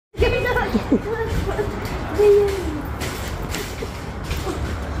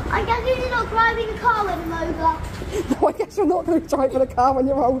car when I'm older. No, I guess you're not going to be driving a car when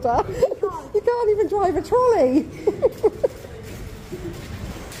you're older. You can't even drive a trolley.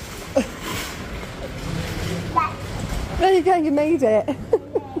 There you go, you made it.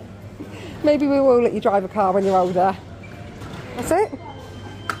 Maybe we will let you drive a car when you're older. That's it.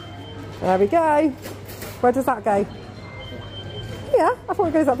 There we go. Where does that go? Here? I thought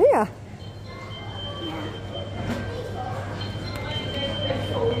it goes up here.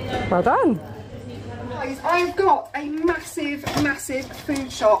 Well done. Guys, I've got a massive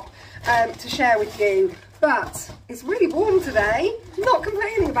food shop to share with you, but it's really warm today. Not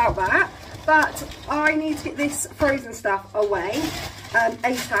complaining about that, but I need to get this frozen stuff away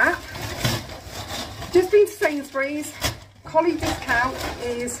ASAP. Just been to Sainsbury's. Collie discount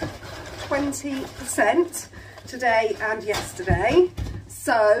is 20% today and yesterday,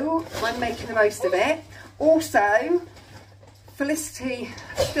 so I'm making the most of it. Also, Felicity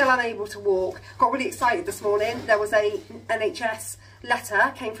still unable to walk. Got really excited this morning. There was a NHS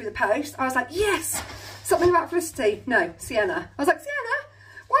letter came through the post. I was like, yes, something about Felicity. No, Sienna. I was like, Sienna?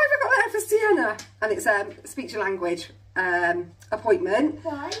 Why have I got a letter for Sienna? And it's a speech and language appointment.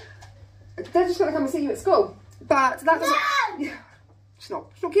 Why? They're just going to come and see you at school. But that doesn't... No! She's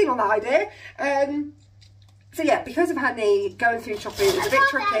not keen on that idea. So yeah, because of her knee, going food shopping is a bit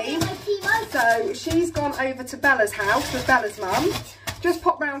tricky. So she's gone over to Bella's house with Bella's mum. Just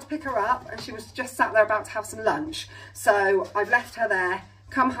popped round to pick her up, and she was just sat there about to have some lunch. So I've left her there,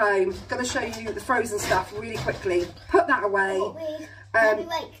 come home, going to show you the frozen stuff really quickly. Put that away.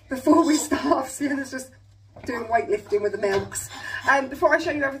 Before we start, Sienna's just doing weightlifting with the milks. Before I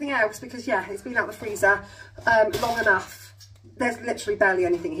show you everything else, because yeah, it's been out the freezer long enough. There's literally barely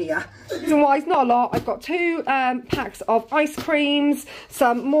anything here. Reason-wise, not a lot. I've got 2 packs of ice creams,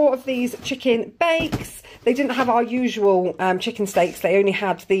 some more of these chicken bakes. They didn't have our usual chicken steaks. They only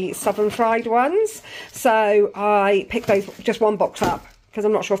had the southern fried ones. So I picked those, just 1 box up, because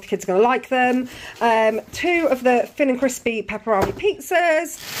I'm not sure if the kids are going to like them. 2 of the thin and crispy pepperoni pizzas,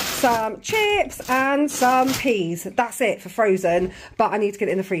 some chips and some peas. That's it for frozen, but I need to get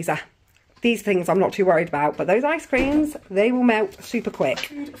it in the freezer. These things I'm not too worried about, but those ice creams, they will melt super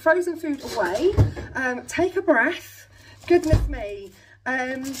quick. Frozen food away. Take a breath. Goodness me.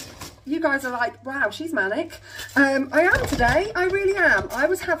 You guys are like, wow, she's manic. I am today. I really am. I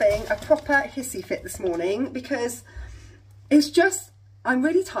was having a proper hissy fit this morning because it's just, I'm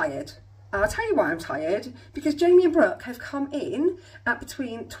really tired. I'll tell you why I'm tired. Because Jamie and Brooke have come in at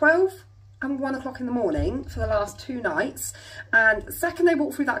between 12 and 1 o'clock in the morning for the last 2 nights, and the second they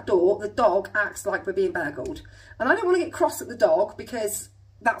walk through that door, the dog acts like we're being burgled. And I don't want to get cross at the dog, because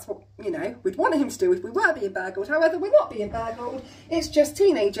that's what, you know, we'd want him to do if we were being burgled. However, we're not being burgled. It's just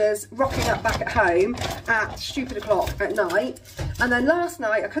teenagers rocking up back at home at stupid o'clock at night. And then last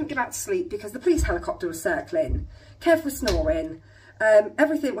night I couldn't get back to sleep because the police helicopter was circling. Kev was snoring.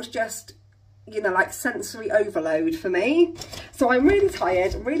 Everything was just, you know, like sensory overload for me. So I'm really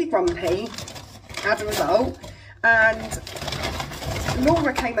tired, really grumpy as a result. And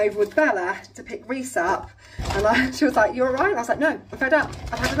Laura came over with Bella to pick Reese up, and she was like, you all right? And I was like, no, I'm fed up.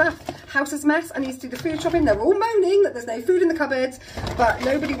 I've had enough. House is a mess. I need to do the food shopping. They're all moaning that there's no food in the cupboards, but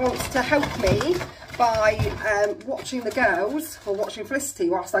nobody wants to help me by watching the girls or watching Felicity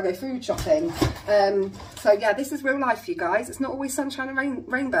whilst I go food shopping. So yeah, this is real life, you guys. It's not always sunshine and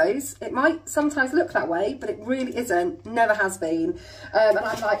rainbows. It might sometimes look that way, but it really isn't. Never has been. And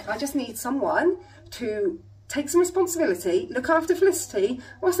I'm like, I just need someone to take some responsibility, look after Felicity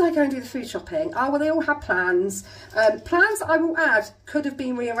whilst I go and do the food shopping. Oh, well, they all had plans. Plans, I will add, could have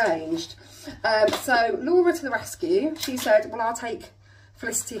been rearranged. So Laura to the rescue. She said, well, I'll take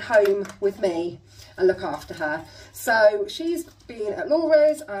Felicity home with me and look after her. So she's been at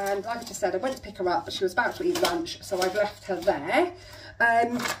Laura's, and like I just said, I went to pick her up, but she was about to eat lunch, so I've left her there.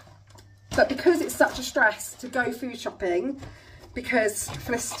 But because it's such a stress to go food shopping, because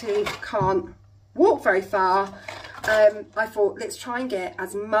Felicity can't walk very far, I thought, let's try and get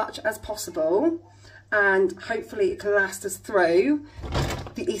as much as possible, and hopefully it can last us through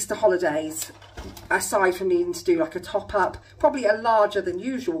the Easter holidays, aside from needing to do like a top-up, probably a larger than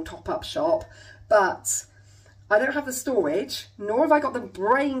usual top-up shop. But I don't have the storage, nor have I got the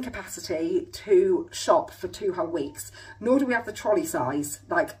brain capacity to shop for 2 whole weeks, nor do we have the trolley size.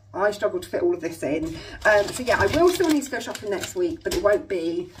 Like, I struggle to fit all of this in. So yeah, I will still need to go shopping next week, but it won't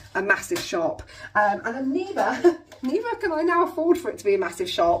be a massive shop. And then neither can I now afford for it to be a massive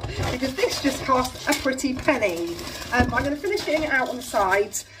shop, because this just cost a pretty penny. I'm going to finish getting it out on the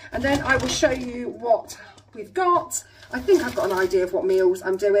sides, and then I will show you what we've got. I think I've got an idea of what meals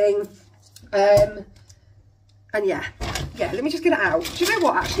I'm doing. And yeah, Yeah, let me just get it out. Do you know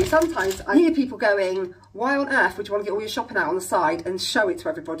what, actually? Sometimes I hear people going, why on earth would you want to get all your shopping out on the side and show it to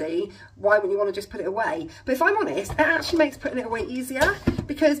everybody? Why wouldn't you want to just put it away? But if I'm honest, it actually makes putting it away easier,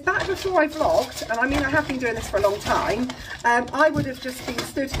 because back before I vlogged, and I mean I have been doing this for a long time, I would have just been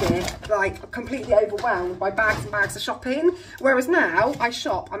stood here like completely overwhelmed by bags and bags of shopping, whereas now I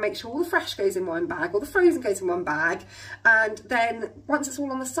shop, I make sure all the fresh goes in one bag, all the frozen goes in one bag, and then once it's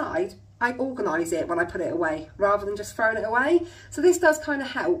all on the side, I organise it when I put it away rather than just throwing it away. So this does kind of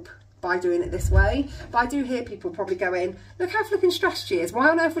help by doing it this way. But I do hear people probably going, look how flipping stressed she is. Why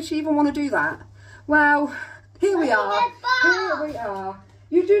on earth would she even want to do that? Well, here we are. Here we are.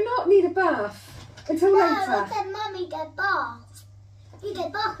 You do not need a bath until later. I said Mummy get bath. You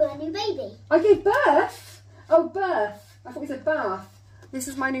get bath with a new baby. I gave birth? Oh, birth. I thought we said bath. This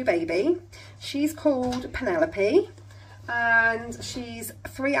is my new baby. She's called Penelope. And she's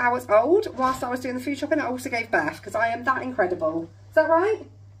 3 hours old. Whilst I was doing the food shopping, I also gave birth because I am that incredible. Is that right?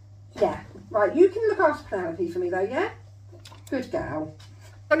 Yeah. Right, you can look after Penelope for me though, yeah? Good girl.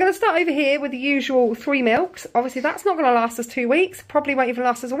 I'm going to start over here with the usual 3 milks. Obviously, that's not going to last us 2 weeks. Probably won't even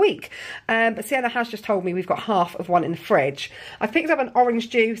last us a week. But Sienna has just told me we've got half of one in the fridge. I picked up an orange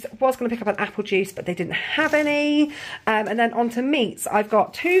juice. Was going to pick up an apple juice, but they didn't have any. And then onto meats. I've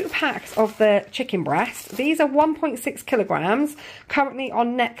got 2 packs of the chicken breast. These are 1.6 kilograms. Currently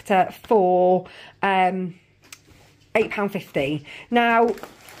on Nectar for £8.50. Now,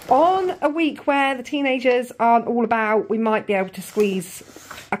 on a week where the teenagers aren't all about, we might be able to squeeze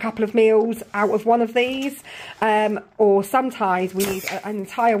a couple of meals out of one of these, or sometimes we need an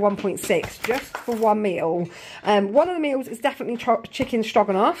entire 1.6 just for one meal. One of the meals is definitely chicken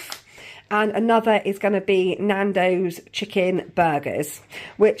stroganoff, and another is going to be Nando's chicken burgers,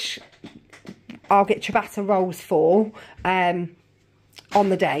 which I'll get ciabatta rolls for on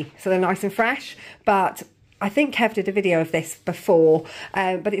the day, so they're nice and fresh. But I think Kev did a video of this before,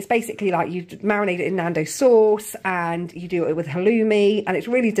 but it's basically like you marinate it in Nando's sauce and you do it with halloumi, and it's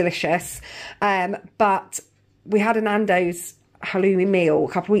really delicious. But we had a Nando's halloumi meal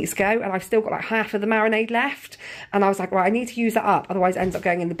a couple of weeks ago, and I've still got like half of the marinade left, and I was like, right, I need to use that up, otherwise it ends up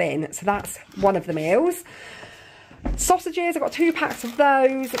going in the bin. So that's one of the meals. Sausages, I've got 2 packs of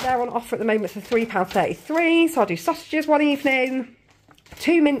those. They're on offer at the moment for £3.33, so I'll do sausages one evening.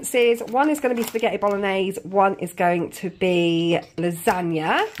 2 minces, one is going to be spaghetti bolognese, one is going to be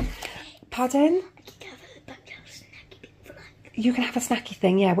lasagna. Pardon? You can have a snacky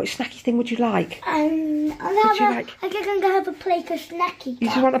thing, yeah. Which snacky thing would you like? I think I'm going to have a plate of snacky stuff. You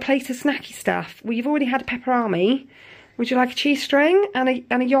just want a plate of snacky stuff? Well, you've already had a pepperami. Would you like a cheese string and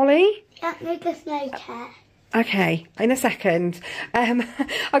a yolly? Yeah, make us no care. Okay, in a second.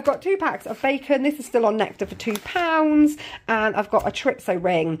 I've got 2 packs of bacon. This is still on Nectar for £2. And I've got a chorizo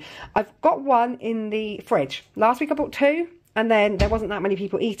ring. I've got one in the fridge. Last week I bought 2. And then there wasn't that many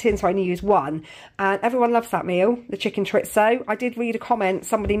people eating, so I only used 1. And everyone loves that meal, the chicken chorizo. I did read a comment.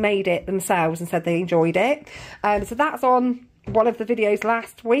 Somebody made it themselves and said they enjoyed it. So that's on one of the videos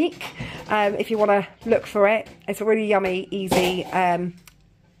last week. If you want to look for it. It's a really yummy, easy,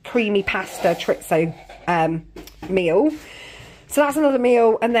 creamy pasta chorizo meal. So that's another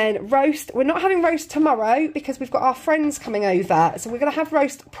meal. And then roast, we're not having roast tomorrow because we've got our friends coming over, so we're going to have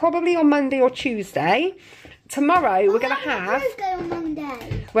roast probably on Monday or Tuesday. Tomorrow we're going to have on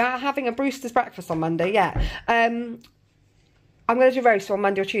Monday. We're having a Brewster's breakfast on Monday, yeah. I'm going to do roast on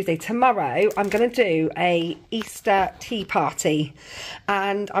Monday or Tuesday. Tomorrow, I'm going to do a Easter tea party.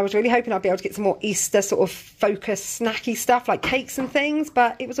 And I was really hoping I'd be able to get some more Easter sort of focused snacky stuff, like cakes and things,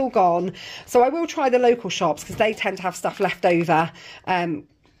 but it was all gone. So I will try the local shops, because they tend to have stuff left over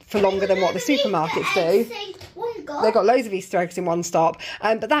for longer than what the supermarkets do. They've got loads of Easter eggs in one stop.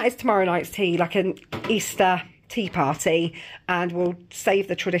 But that is tomorrow night's tea, like an Easter tea party. And we'll save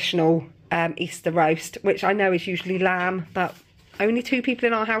the traditional Easter roast, which I know is usually lamb, but only 2 people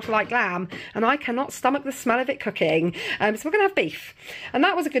in our house like lamb, and I cannot stomach the smell of it cooking. So we're going to have beef. And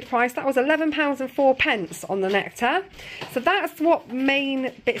that was a good price. That was £11.04 on the Nectar. So that's what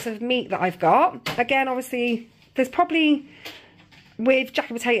main bits of meat that I've got. Again, obviously, there's probably, with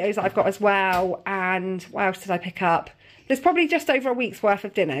jacket potatoes that I've got as well, and what else did I pick up? There's probably just over a week's worth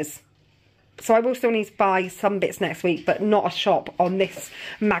of dinners. So I will still need to buy some bits next week, but not a shop on this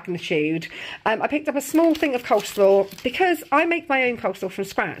magnitude. I picked up a small thing of coleslaw because I make my own coleslaw from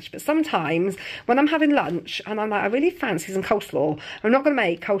scratch. But sometimes when I'm having lunch and I'm like, I really fancy some coleslaw, I'm not going to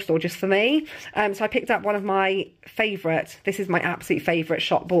make coleslaw just for me. So I picked up one of my favourite, this is my absolute favourite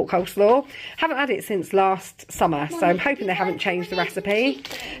shop bought coleslaw. Haven't had it since last summer, so I'm hoping they haven't changed the recipe.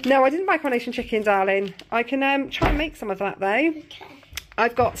 No, I didn't buy Coronation chicken, darling. I can try and make some of that though. Okay.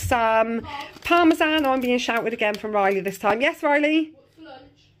 I've got some Parmesan. Oh, I'm being shouted again from Riley this time. Yes, Riley? What's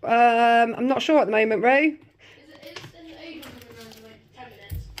for lunch? I'm not sure at the moment, Roo. Is Aidan coming around in like 10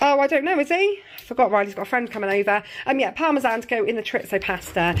 minutes? Oh, I don't know, is he? I forgot Riley's got a friend coming over. Yeah, Parmesan to go in the chorizo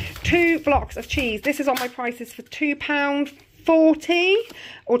pasta. 2 blocks of cheese. This is on my prices for £2.40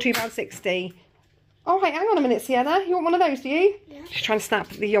 or £2.60. Oh, wait, hang on a minute, Sienna. You want one of those, do you? Yeah. She's trying to snap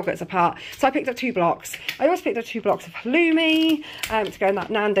the yoghurts apart. So I picked up 2 blocks. I also picked up 2 blocks of halloumi to go in that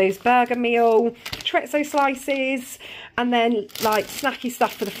Nando's burger meal, chorizo slices, and then like snacky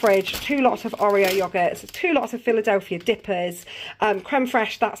stuff for the fridge. 2 lots of Oreo yogurts, 2 lots of Philadelphia dippers, creme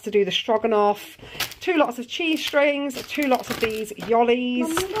fraiche, that's to do the stroganoff, 2 lots of cheese strings, 2 lots of these yollies.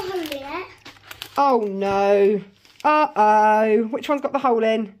 Mum, you got hungry yet? Oh no. Uh-oh. Which one's got the hole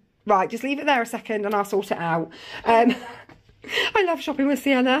in? Right, just leave it there a second and I'll sort it out. I love shopping with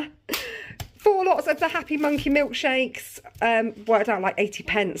Sienna. 4 lots of the Happy Monkey milkshakes, worked out like 80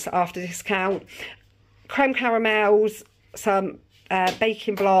 pence after discount. Creme caramels, some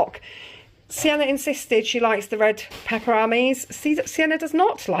baking block. Sienna insisted she likes the red pepperonis. Sienna does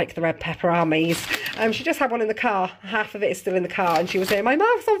not like the red pepperonis. She just had one in the car. Half of it is still in the car and she was saying, my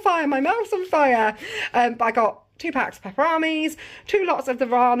mouth's on fire, my mouth's on fire. But I got 2 packs of pepperonis, 2 lots of the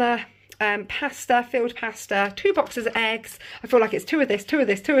Rana pasta, filled pasta, 2 boxes of eggs. I feel like it's 2 of this, 2 of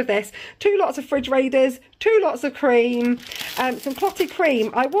this, 2 of this, 2 lots of fridge raiders, 2 lots of cream, some clotted cream.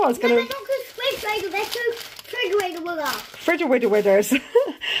 I was going to... No, they're not good fridge raiders, they're 2 fridge Fridge-a-widder-widders.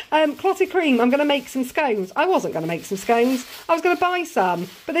 Clotted cream, I'm going to make some scones. I wasn't going to make some scones. I was going to buy some,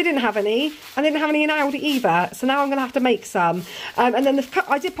 but they didn't have any. And they didn't have any in Aldi either. So now I'm going to have to make some. And then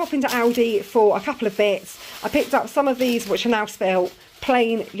I did pop into Aldi for a couple of bits. I picked up some of these, which are now spilt,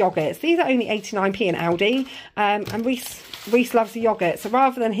 plain yogurts. These are only 89p in Aldi. And Reese loves the yogurt. So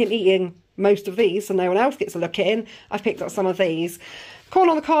rather than him eating most of these so no one else gets a look in, I've picked up some of these. Corn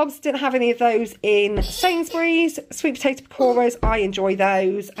on the cobs, didn't have any of those in Sainsbury's. Sweet potato pakoras, I enjoy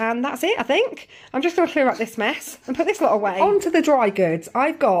those. And that's it, I think. I'm just going to clear up this mess and put this lot away. On to the dry goods.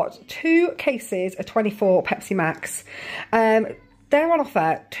 I've got 2 cases of 24 Pepsi Max. They're on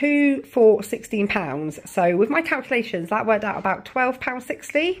offer, 2 for £16. So with my calculations, that worked out about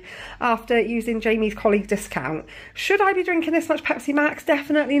 £12.60 after using Jamie's colleague discount. Should I be drinking this much Pepsi Max?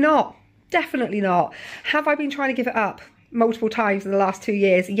 Definitely not. Definitely not. Have I been trying to give it up multiple times in the last 2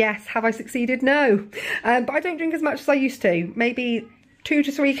 years? Yes. Have I succeeded? No. But I don't drink as much as I used to. Maybe 2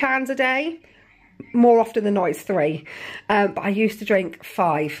 to 3 cans a day. More often than not, it's 3. But I used to drink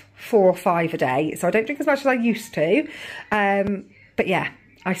 4 or 5 a day. So I don't drink as much as I used to. But yeah,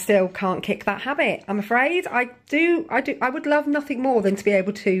 I still can't kick that habit, I'm afraid. I would love nothing more than to be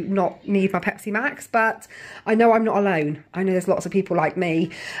able to not need my Pepsi Max, but I know I'm not alone. I know there's lots of people like me.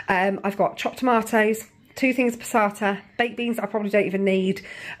 I've got chopped tomatoes, 2 things of passata, baked beans that I probably don't even need,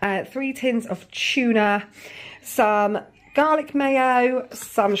 3 tins of tuna, some garlic mayo,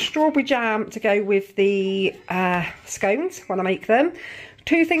 some strawberry jam to go with the scones when I make them,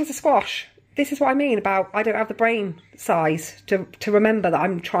 2 things of squash. This is what I mean about I don't have the brain size to remember that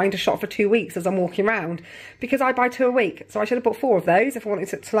I'm trying to shop for 2 weeks as I'm walking around, because I buy 2 a week. So I should have bought 4 of those if I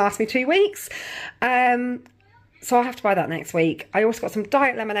wanted it to last me 2 weeks. So I'll have to buy that next week. I also got some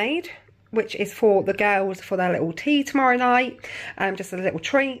diet lemonade, which is for the girls for their little tea tomorrow night, just a little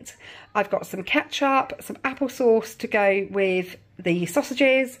treat. I've got some ketchup, some applesauce to go with the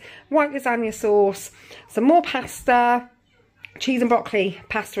sausages, white lasagna sauce, some more pasta, cheese and broccoli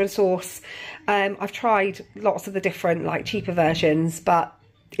pasta and sauce. I've tried lots of the different like cheaper versions, but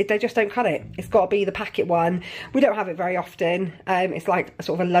they just don't cut it. It's got to be the packet one. We don't have it very often. It's like a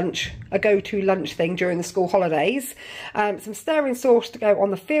sort of a go-to lunch thing during the school holidays. Some stirring sauce to go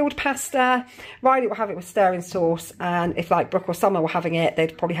on the field pasta. Riley will have it with stirring sauce, and if like Brooke or Summer were having it,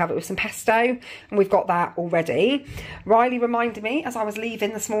 they'd probably have it with some pesto, and we've got that already. Riley reminded me as I was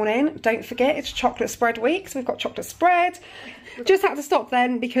leaving this morning, don't forget it's chocolate spread week, so we've got chocolate spread. Just had to stop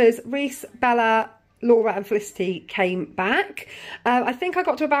then because Reese, Bella, Laura and Felicity came back. I think I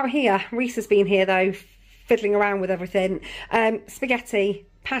got to about here. Reese has been here though, fiddling around with everything. Spaghetti,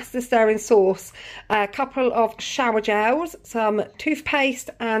 pasta stirring sauce, a couple of shower gels, some toothpaste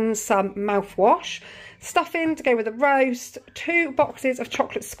and some mouthwash. Stuffing to go with the roast, 2 boxes of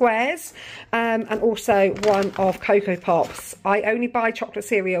chocolate squares, and also 1 of Cocoa Pops. I only buy chocolate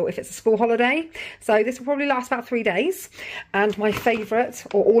cereal if it's a school holiday, so this will probably last about 3 days. And my favourite,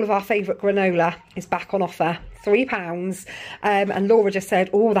 or all of our favourite granola, is back on offer. £3, and Laura just said,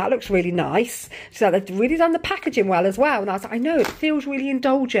 oh, that looks really nice. She said they've really done the packaging well as well, and I was like, I know, it feels really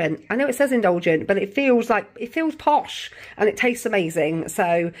indulgent. I know it says indulgent, but it feels posh and it tastes amazing.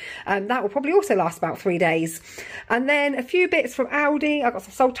 So that will probably also last about 3 3 days. And then a few bits from Aldi. I got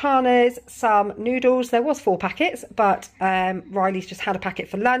some sultanas, some noodles. There was 4 packets, but Riley's just had a packet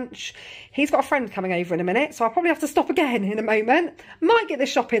for lunch. He's got a friend coming over in a minute, so I'll probably have to stop again in a moment. Might get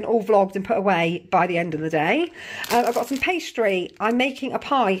this shopping all vlogged and put away by the end of the day. I've got some pastry. I'm making a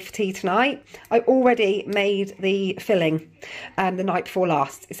pie for tea tonight. I already made the filling the night before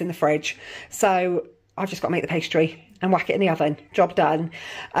last. It's in the fridge. So I've just got to make the pastry and whack it in the oven. Job done.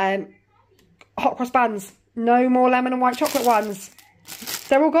 Hot cross buns. No more lemon and white chocolate ones.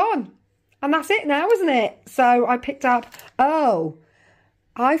 They're all gone. And that's it now, isn't it? So I picked up... Oh,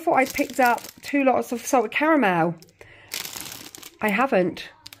 I thought I'd picked up 2 lots of salted caramel. I haven't.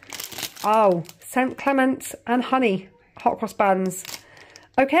 Oh, St. Clement's and honey hot cross buns.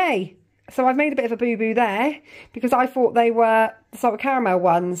 Okay, so I've made a bit of a boo-boo there because I thought they were the salted caramel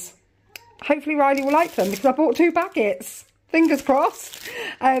ones. Hopefully Riley will like them because I bought 2 packets. Fingers crossed.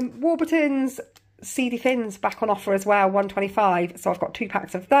 Warburton's seedy thins back on offer as well, £1.25. So I've got 2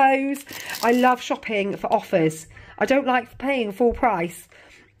 packs of those. I love shopping for offers. I don't like paying full price.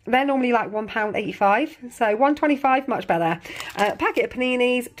 They're normally like £1.85, so £1.25, much better. A packet of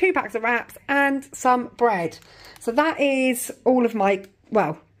paninis, 2 packs of wraps, and some bread. So that is all of my,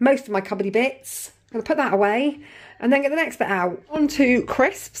 well, most of my cupboardy bits. I'm going to put that away and then get the next bit out. On to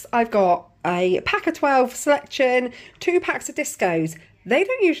crisps. I've got a pack of 12 selection, 2 packs of Discos. They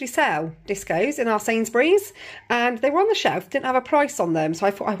don't usually sell Discos in our Sainsbury's, and they were on the shelf, didn't have a price on them, so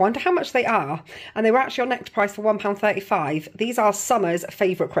I thought, I wonder how much they are, and they were actually on Nectar price for £1.35. These are Summer's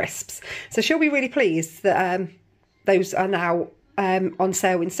favourite crisps, so she'll be really pleased that those are now on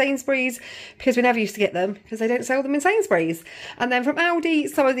sale in Sainsbury's, because we never used to get them because they don't sell them in Sainsbury's. And then from Aldi,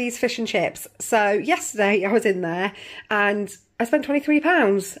 some of these fish and chips. So yesterday I was in there and I spent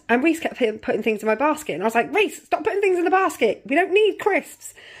 £23 and Reese kept putting things in my basket, and I was like, Reese, stop putting things in the basket, we don't need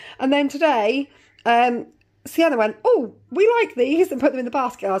crisps. And then today Sienna went, oh, we like these, and put them in the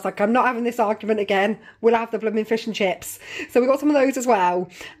basket. I was like, I'm not having this argument again. We'll have the blooming fish and chips. So we got some of those as well.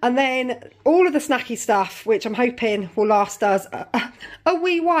 And then all of the snacky stuff, which I'm hoping will last us a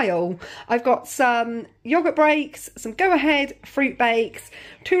wee while. I've got some yoghurt breaks, some Go Ahead fruit bakes,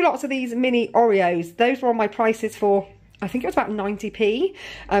 2 lots of these mini Oreos. Those were on my prices for, I think it was about 90p.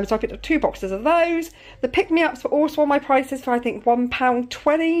 So I picked up 2 boxes of those. The pick-me-ups were also on my prices for, I think,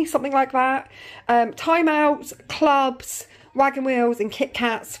 £1.20, something like that. Time Outs, Clubs, Wagon Wheels and Kit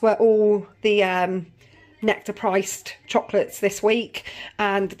Kats were all the Nectar priced chocolates this week,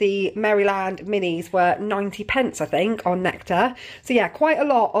 and the Maryland minis were 90p, I think, on Nectar. So yeah, quite a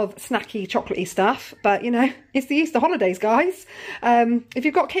lot of snacky chocolatey stuff, but you know, it's the Easter holidays, guys. If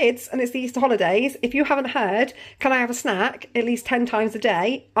you've got kids and it's the Easter holidays, if you haven't heard, can I have a snack at least 10 times a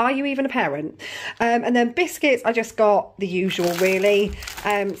day? Are you even a parent? And then biscuits, I just got the usual really.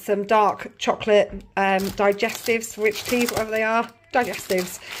 Some dark chocolate digestives, rich teas, whatever they are.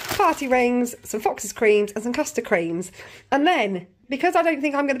 Digestives, party rings, some Fox's creams and some custard creams. And then, because I don't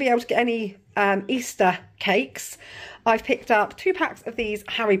think I'm going to be able to get any Easter cakes, I've picked up 2 packs of these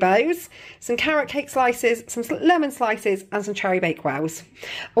Haribos, some carrot cake slices, some lemon slices and some cherry bakewells.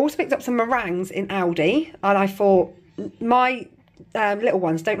 I also picked up some meringues in Aldi, and I thought my little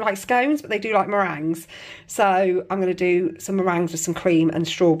ones don't like scones, but they do like meringues, so I'm going to do some meringues with some cream and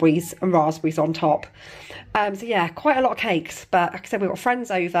strawberries and raspberries on top. So yeah, quite a lot of cakes, but like I said, we've got friends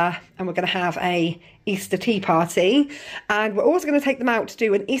over and we're going to have a Easter tea party, and we're also going to take them out to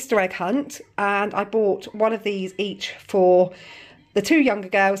do an Easter egg hunt. And I bought one of these each for the 2 younger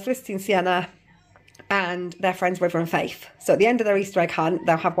girls, Felicity and Sienna, and their friends River and Faith. So at the end of their Easter egg hunt,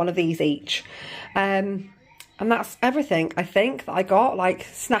 they'll have one of these each. And that's everything, I think, that I got, like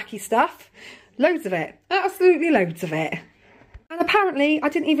snacky stuff. Loads of it. Absolutely loads of it. And apparently I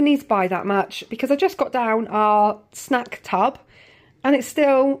didn't even need to buy that much, because I just got down our snack tub and it's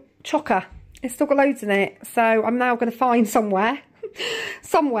still chocker. It's still got loads in it. So I'm now going to find somewhere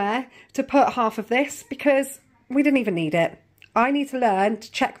to put half of this, because we didn't even need it. I need to learn to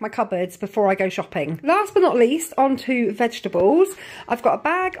check my cupboards before I go shopping. Last but not least, on to vegetables. I've got a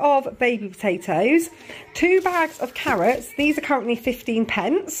bag of baby potatoes, 2 bags of carrots. These are currently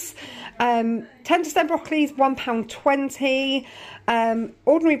 15p. 10 to stem broccoli is £1.20.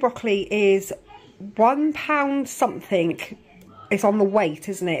 Ordinary broccoli is £1 something. It's on the weight,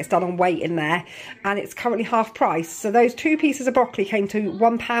 isn't it? It's done on weight in there, and it's currently half price. So those 2 pieces of broccoli came to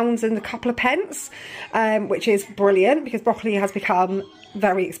 £1 and a couple of pence, which is brilliant because broccoli has become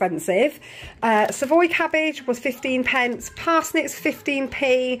very expensive. Savoy cabbage was 15p, parsnips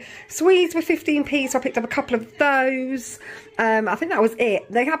 15p, Swedes were 15p, so I picked up a couple of those. I think that was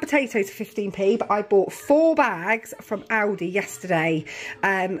it. They had potatoes for 15p, but I bought 4 bags from Aldi yesterday,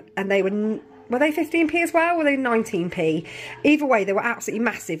 and they were were they 15p as well? Or were they 19p? Either way, they were absolutely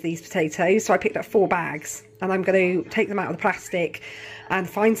massive, these potatoes. So I picked up 4 bags, and I'm going to take them out of the plastic and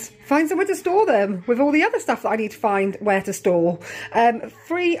find somewhere to store them with all the other stuff that I need to find where to store.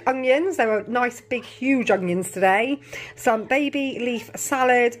 3 onions. They were nice, big, huge onions today. Some baby leaf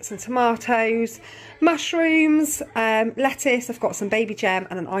salad, some tomatoes, mushrooms, lettuce. I've got some baby gem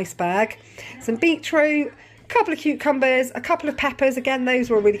and an iceberg. Some beetroot, a couple of cucumbers, a couple of peppers. Again, those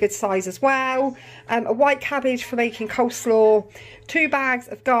were a really good size as well. A white cabbage for making coleslaw. 2 bags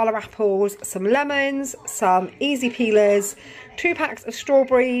of gala apples, some lemons, some easy peelers, 2 packs of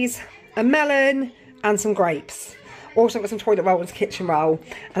strawberries, a melon, and some grapes. Also got some toilet roll and kitchen roll.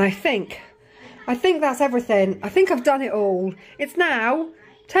 And I think that's everything. I think I've done it all. It's now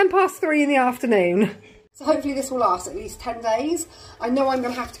 3:10 in the afternoon. So hopefully this will last at least 10 days. I know I'm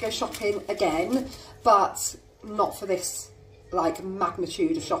going to have to go shopping again, but not for this like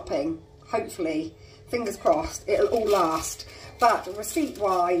magnitude of shopping. Hopefully, fingers crossed, it'll all last. But receipt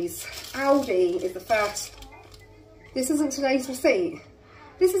wise, Aldi is the first. This isn't today's receipt.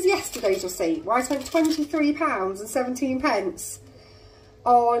 This is yesterday's receipt where I spent £23.17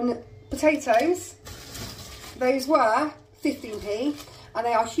 on potatoes. Those were 15p, and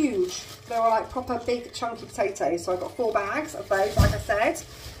they are huge. They were like proper big chunky potatoes. So I got 4 bags of those, like I said.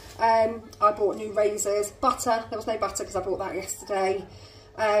 I bought new razors, butter. There was no butter because I bought that yesterday.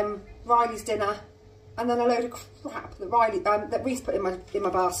 Riley's dinner, and then a load of crap that Reese put in my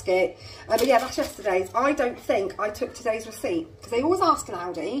basket. But yeah, that's yesterday's. I don't think I took today's receipt because they always ask in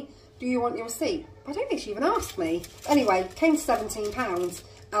Aldi, do you want your receipt? I don't think she even asked me. Anyway, came to £17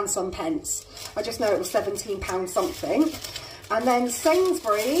 and some pence. I just know it was £17 something. And then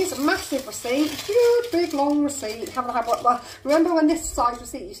Sainsbury's, massive receipt, huge, big, long receipt. Haven't had one. Well, remember when this size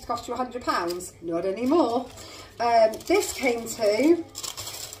receipt used to cost you £100? Not anymore. This came to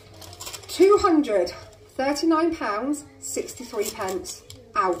 £239.63.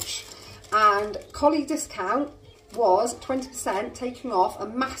 Ouch. And colleague discount was 20%, taking off a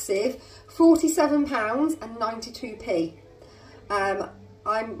massive £47.92.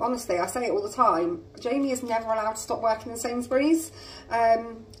 I'm honestly, I say it all the time, Jamie is never allowed to stop working in Sainsbury's.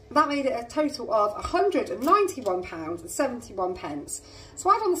 That made it a total of £191.71.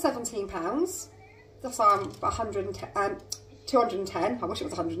 So add on the £17, that's 210. I wish it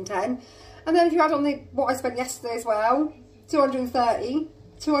was 110. And then if you add on what I spent yesterday as well,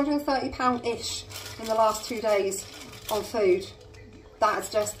 £230-ish in the last 2 days on food. That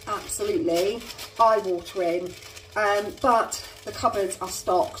is just absolutely eye-watering. But the cupboards are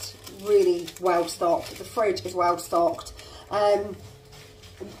stocked, really well stocked. The fridge is well stocked. I'm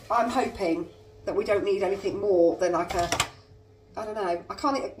hoping that we don't need anything more than like a, I don't know, I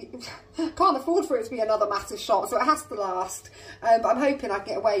can't afford for it to be another massive shop, so it has to last. But I'm hoping I can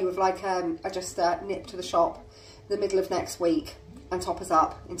get away with like just nip to the shop in the middle of next week and top us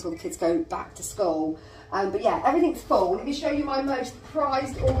up until the kids go back to school. But yeah, everything's full. Let me show you my most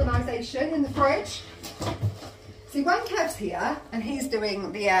prized organisation in the fridge. See, when Kev's here and he's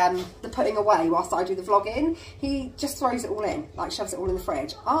doing the putting away whilst I do the vlogging, he just throws it all in, like shoves it all in the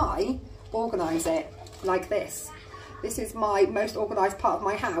fridge. I organise it like this. This is my most organised part of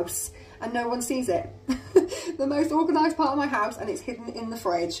my house and no one sees it. The most organised part of my house, and it's hidden in the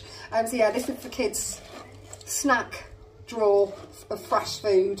fridge. So yeah, this is the kids' snack drawer of fresh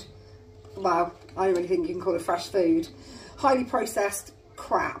food. Well, I don't really think you can call it fresh food. Highly processed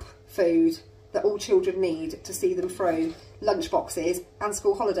crap food that all children need to see them through lunch boxes and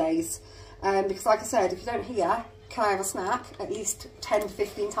school holidays. Because like I said, if you don't hear, can I have a snack, at least 10 to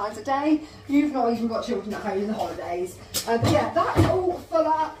 15 times a day, you've not even got children at home in the holidays. But yeah, that's all full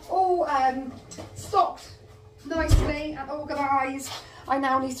up, all stocked nicely and organised. I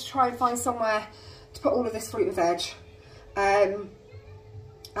now need to try and find somewhere to put all of this fruit and veg. And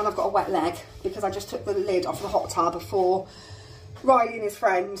I've got a wet leg because I just took the lid off the hot tub before Riley and his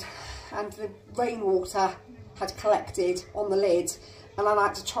friend, and the rainwater had collected on the lid, and I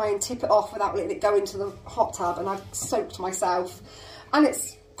had to try and tip it off without letting it go into the hot tub, and I've soaked myself. And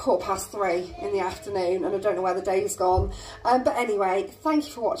it's 3:15 in the afternoon and I don't know where the day's gone. But anyway, thank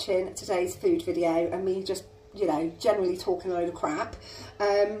you for watching today's food video and me just, you know, generally talking a load of crap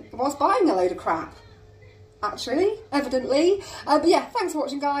whilst buying a load of crap. Actually, evidently. But yeah, thanks for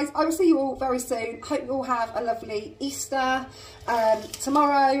watching, guys. I will see you all very soon. Hope you all have a lovely Easter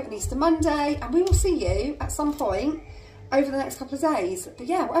tomorrow and Easter Monday, and we will see you at some point over the next couple of days. But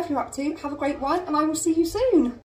yeah, whatever you're up to, have a great one, and I will see you soon.